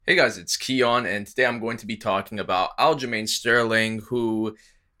Hey guys, it's Keon, and today I'm going to be talking about Aljamain Sterling, who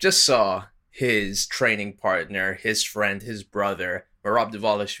just saw his training partner, his friend, his brother, Merab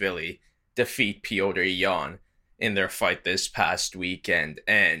Dvalishvili, defeat Piotr Yan in their fight this past weekend.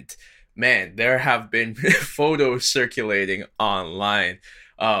 And man, there have been photos circulating online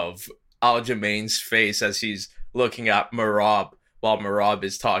of Aljamain's face as he's looking at Merab while Merab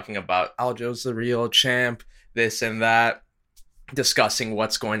is talking about Aljo's the real champ, this and that, discussing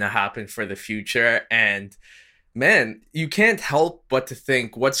what's going to happen for the future. And man, you can't help but to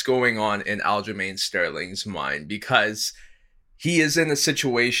think what's going on in Aljamain Sterling's mind, because he is in a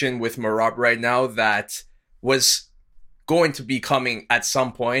situation with Marab right now that was going to be coming at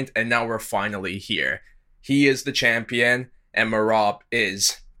some point, and now we're finally here. He is the champion, and Marab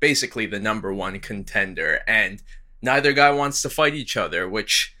is basically the number one contender, and neither guy wants to fight each other,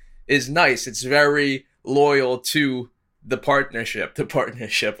 which is nice. It's very loyal to the partnership,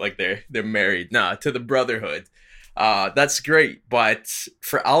 like they're married, to the brotherhood. That's great. But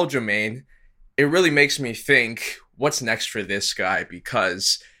for Aljamain, it really makes me think what's next for this guy,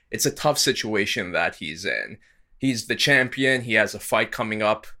 because it's a tough situation that he's in. He's the champion. He has a fight coming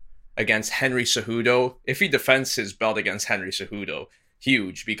up against Henry Cejudo. If he defends his belt against Henry Cejudo,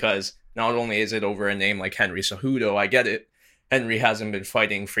 huge, because not only is it over a name like Henry Cejudo, I get it. Henry hasn't been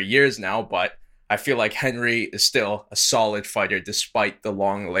fighting for years now, but I feel like Henry is still a solid fighter despite the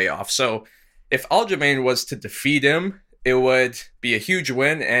long layoff. So if Aljamain was to defeat him, it would be a huge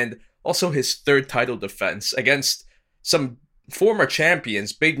win, and also his third title defense against some former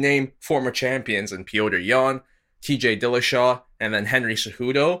champions, big name former champions, in Piotr Yan, TJ Dillashaw, and then Henry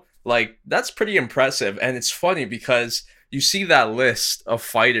Cejudo. Like, that's pretty impressive. And it's funny because you see that list of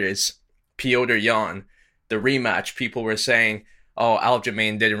fighters, Piotr Yan, the rematch, people were saying, oh,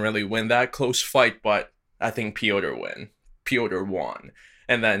 Aljamain didn't really win that close fight, but I think Piotr won.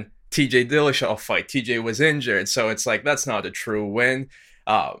 And then TJ Dillashaw fight, TJ was injured, so it's like, that's not a true win.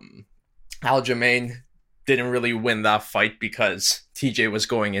 Aljamain didn't really win that fight because TJ was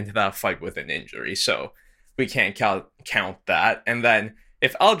going into that fight with an injury, so we can't count that. And then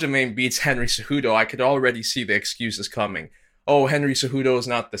if Aljamain beats Henry Cejudo, I could already see the excuses coming. Oh, Henry Cejudo is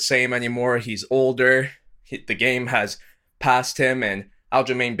not the same anymore. He's older. The game has passed him, and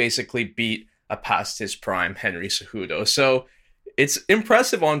Aljamain basically beat a past his prime Henry Cejudo. So it's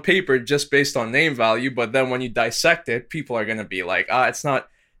impressive on paper just based on name value, but then when you dissect it, people are going to be like, it's not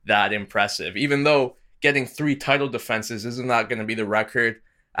that impressive. Even though getting 3 title defenses isn't that going to be the record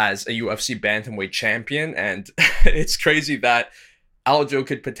as a UFC bantamweight champion, and it's crazy that Aljo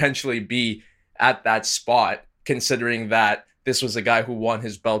could potentially be at that spot, considering that this was a guy who won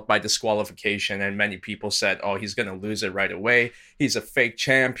his belt by disqualification, and many people said, oh, he's going to lose it right away. He's a fake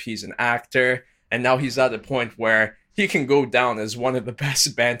champ. He's an actor. And now he's at a point where he can go down as one of the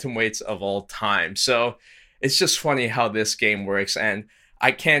best bantamweights of all time. So it's just funny how this game works. And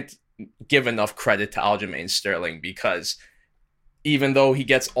I can't give enough credit to Aljamain Sterling, because even though he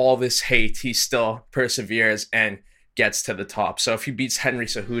gets all this hate, he still perseveres and gets to the top. So if he beats Henry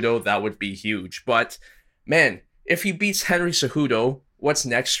Cejudo, that would be huge. But man, if he beats Henry Cejudo, what's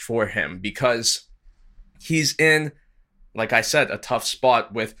next for him? Because he's in, like I said, a tough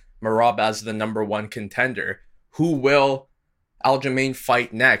spot with Merab as the number one contender. Who will Aljamain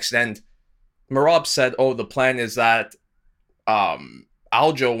fight next? And Merab said, oh, the plan is that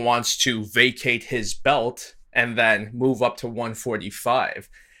Aljo wants to vacate his belt and then move up to 145.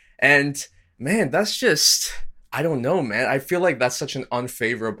 And man, that's just, I don't know, man. I feel like that's such an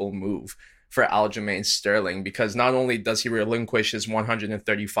unfavorable move for Aljamain Sterling, because not only does he relinquish his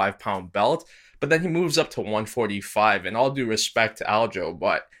 135-pound belt, but then he moves up to 145. And all due respect to Aljo,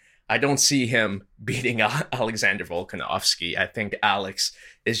 but I don't see him beating Alexander Volkanovski. I think Alex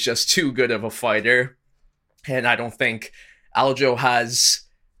is just too good of a fighter, and I don't think Aljo has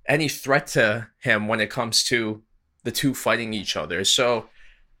any threat to him when it comes to the two fighting each other. So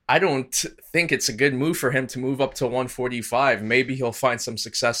I don't think it's a good move for him to move up to 145. Maybe he'll find some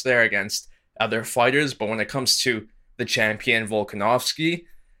success there against other fighters, but when it comes to the champion Volkanovski,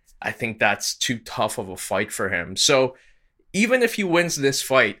 I think that's too tough of a fight for him. So even if he wins this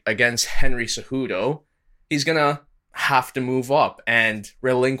fight against Henry Cejudo, he's gonna have to move up and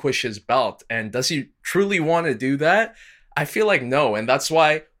relinquish his belt. And does he truly want to do that? I feel like no. And that's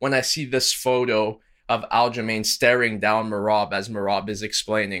why when I see this photo of Aljamain staring down Merab as Merab is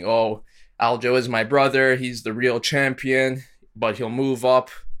explaining, oh, Aljo is my brother, he's the real champion, but he'll move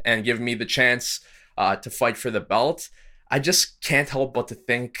up and give me the chance to fight for the belt. I just can't help but to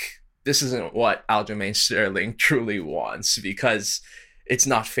think this isn't what Aljamain Sterling truly wants, because it's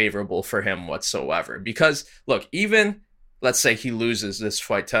not favorable for him whatsoever. Because, look, even let's say he loses this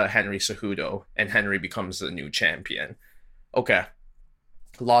fight to Henry Cejudo and Henry becomes the new champion. Okay,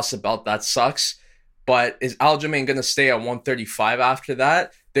 lost the belt, that sucks. But is Aljamain going to stay at 135 after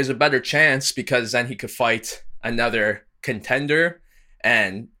that? There's a better chance because then he could fight another contender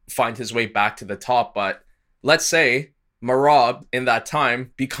and find his way back to the top. But let's say Merab in that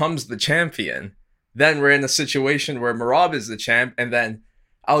time becomes the champion. Then we're in a situation where Merab is the champ and then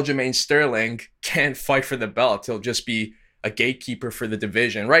Aljamain Sterling can't fight for the belt. He'll just be a gatekeeper for the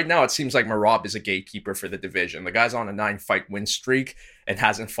division. Right now, it seems like Merab is a gatekeeper for the division. The guy's on a 9-fight win streak and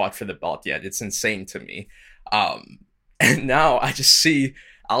hasn't fought for the belt yet. It's insane to me. And now I just see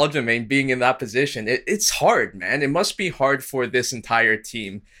Aljamain being in that position. It's hard, man. It must be hard for this entire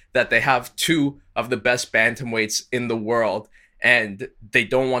team that they have two of the best bantamweights in the world and they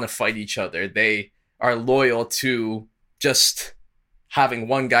don't want to fight each other. They are loyal to just having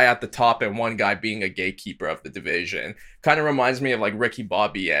one guy at the top and one guy being a gatekeeper of the division. Kind of reminds me of like Ricky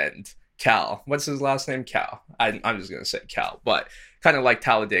Bobby and Cal. What's his last name? Cal. I'm just going to say Cal. But kind of like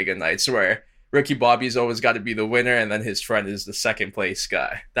Talladega Nights where Ricky Bobby's always got to be the winner and then his friend is the second place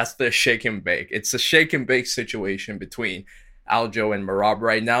guy. That's the shake and bake. It's a shake and bake situation between Aljo and Merab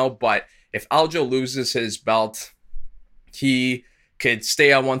right now. But if Aljo loses his belt, he could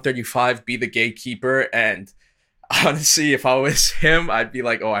stay at 135, be the gatekeeper, and honestly, if I was him, I'd be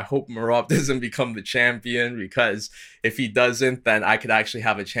like, oh, I hope Merab doesn't become the champion because if he doesn't, then I could actually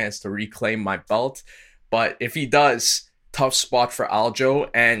have a chance to reclaim my belt. But if he does, tough spot for Aljo.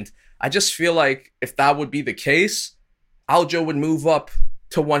 And I just feel like if that would be the case, Aljo would move up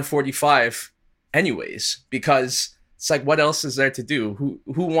to 145 anyways, because it's like, what else is there to do?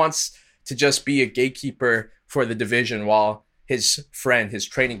 Who wants to just be a gatekeeper for the division while his friend, his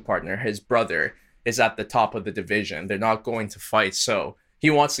training partner, his brother is at the top of the division? They're not going to fight. So he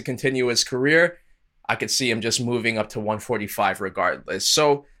wants to continue his career. I could see him just moving up to 145 regardless.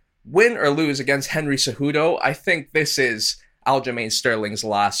 So win or lose against Henry Cejudo, I think this is Aljamain Sterling's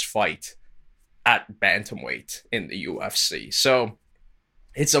last fight at bantamweight in the UFC. So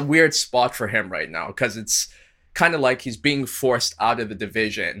it's a weird spot for him right now because it's kind of like he's being forced out of the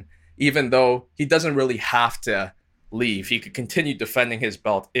division, even though he doesn't really have to leave. He could continue defending his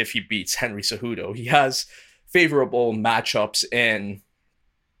belt if he beats Henry Cejudo. He has favorable matchups in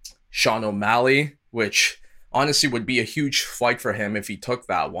Sean O'Malley, which honestly would be a huge fight for him if he took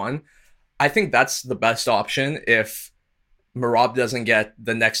that one. I think that's the best option if Merab doesn't get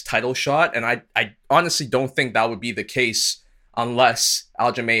the next title shot, and I honestly don't think that would be the case unless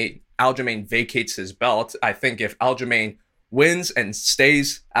Aljamain vacates his belt. I think if Aljamain wins and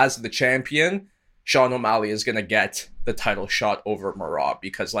stays as the champion, Sean O'Malley is going to get the title shot over Merab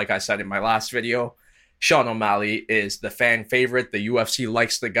because, like I said in my last video, Sean O'Malley is the fan favorite. The UFC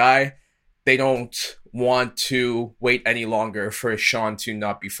likes the guy. They don't want to wait any longer for Sean to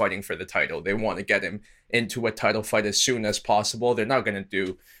not be fighting for the title. They want to get him into a title fight as soon as possible. They're not going to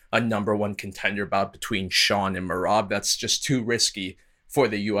do a number one contender bout between Sean and Merab. That's just too risky for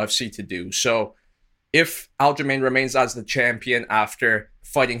the UFC to do. So if Aljamain remains as the champion after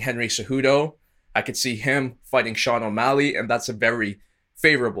fighting Henry Cejudo, I could see him fighting Sean O'Malley, and that's a very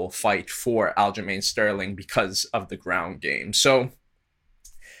favorable fight for Aljamain Sterling because of the ground game. So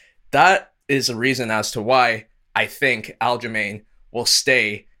that is a reason as to why I think Aljamain will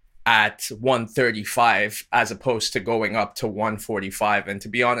stay at 135 as opposed to going up to 145. And to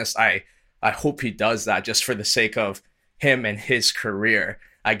be honest, I hope he does that just for the sake of him and his career.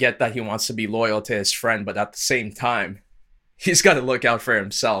 I get that he wants to be loyal to his friend, but at the same time, he's got to look out for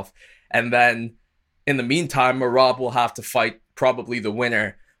himself. And then in the meantime, Merab will have to fight probably the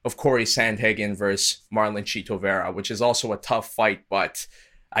winner of Corey Sandhagen versus Marlon Chito Vera, which is also a tough fight, but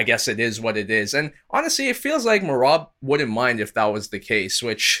I guess it is what it is. And honestly, it feels like Merab wouldn't mind if that was the case,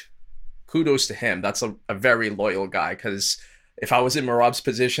 which kudos to him. That's a very loyal guy, because if I was in Merab's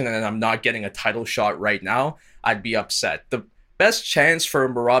position and I'm not getting a title shot right now, I'd be upset. The best chance for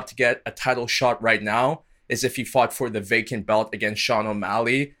Merab to get a title shot right now is if he fought for the vacant belt against Sean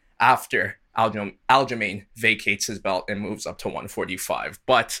O'Malley after Aljamain vacates his belt and moves up to 145.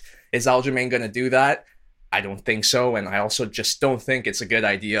 But is Aljamain going to do that? I don't think so, and I also just don't think it's a good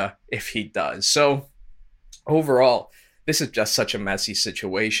idea if he does. So overall, this is just such a messy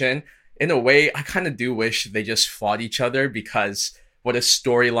situation. In a way, I kind of do wish they just fought each other, because what a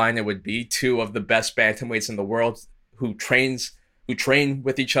storyline it would be. Two of the best bantamweights in the world who train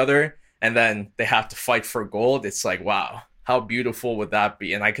with each other, and then they have to fight for gold. It's like, wow, how beautiful would that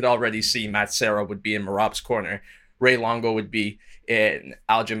be? And I could already see Matt Serra would be in Merab's corner. Ray Longo would be in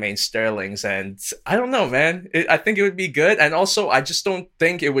Aljamain Sterling's. And I don't know, man. I think it would be good. And also, I just don't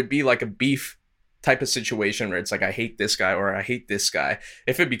think it would be like a beef type of situation where it's like, I hate this guy or I hate this guy.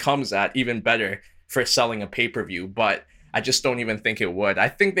 If it becomes that, even better for selling a pay-per-view, but I just don't even think it would. I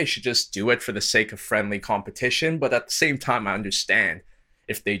think they should just do it for the sake of friendly competition, but at the same time, I understand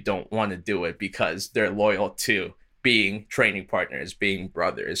if they don't want to do it because they're loyal to being training partners, being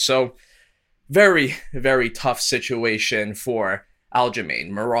brothers. So very, very tough situation for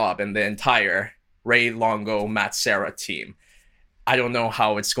Aljamain, Merab, and the entire Ray Longo, Matt Serra team. I don't know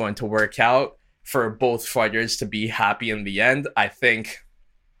how it's going to work out for both fighters to be happy in the end. I think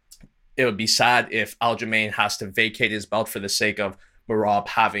it would be sad if Aljamain has to vacate his belt for the sake of Merab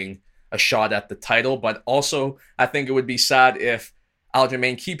having a shot at the title. But also, I think it would be sad if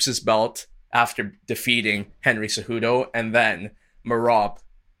Aljamain keeps his belt after defeating Henry Cejudo and then Merab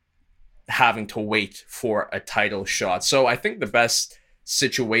having to wait for a title shot. So I think the best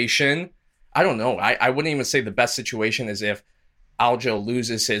situation, I don't know, I wouldn't even say the best situation is if Aljo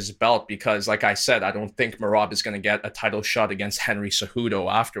loses his belt, because like I said, I don't think Merab is going to get a title shot against Henry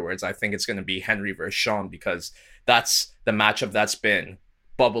Cejudo afterwards. I think it's going to be Henry versus Sean, because that's the matchup that's been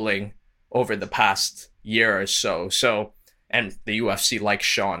bubbling over the past year or so. So, and the UFC likes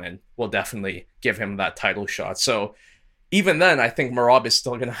Sean and will definitely give him that title shot. So even then, I think Merab is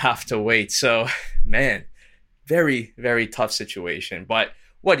still going to have to wait. So, man, very, very tough situation. But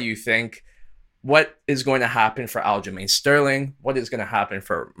what do you think? What is going to happen for Aljamain Sterling? What is going to happen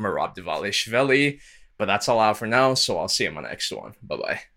for Merab Dvalishvili? But that's all out for now, so I'll see you in my next one. Bye-bye.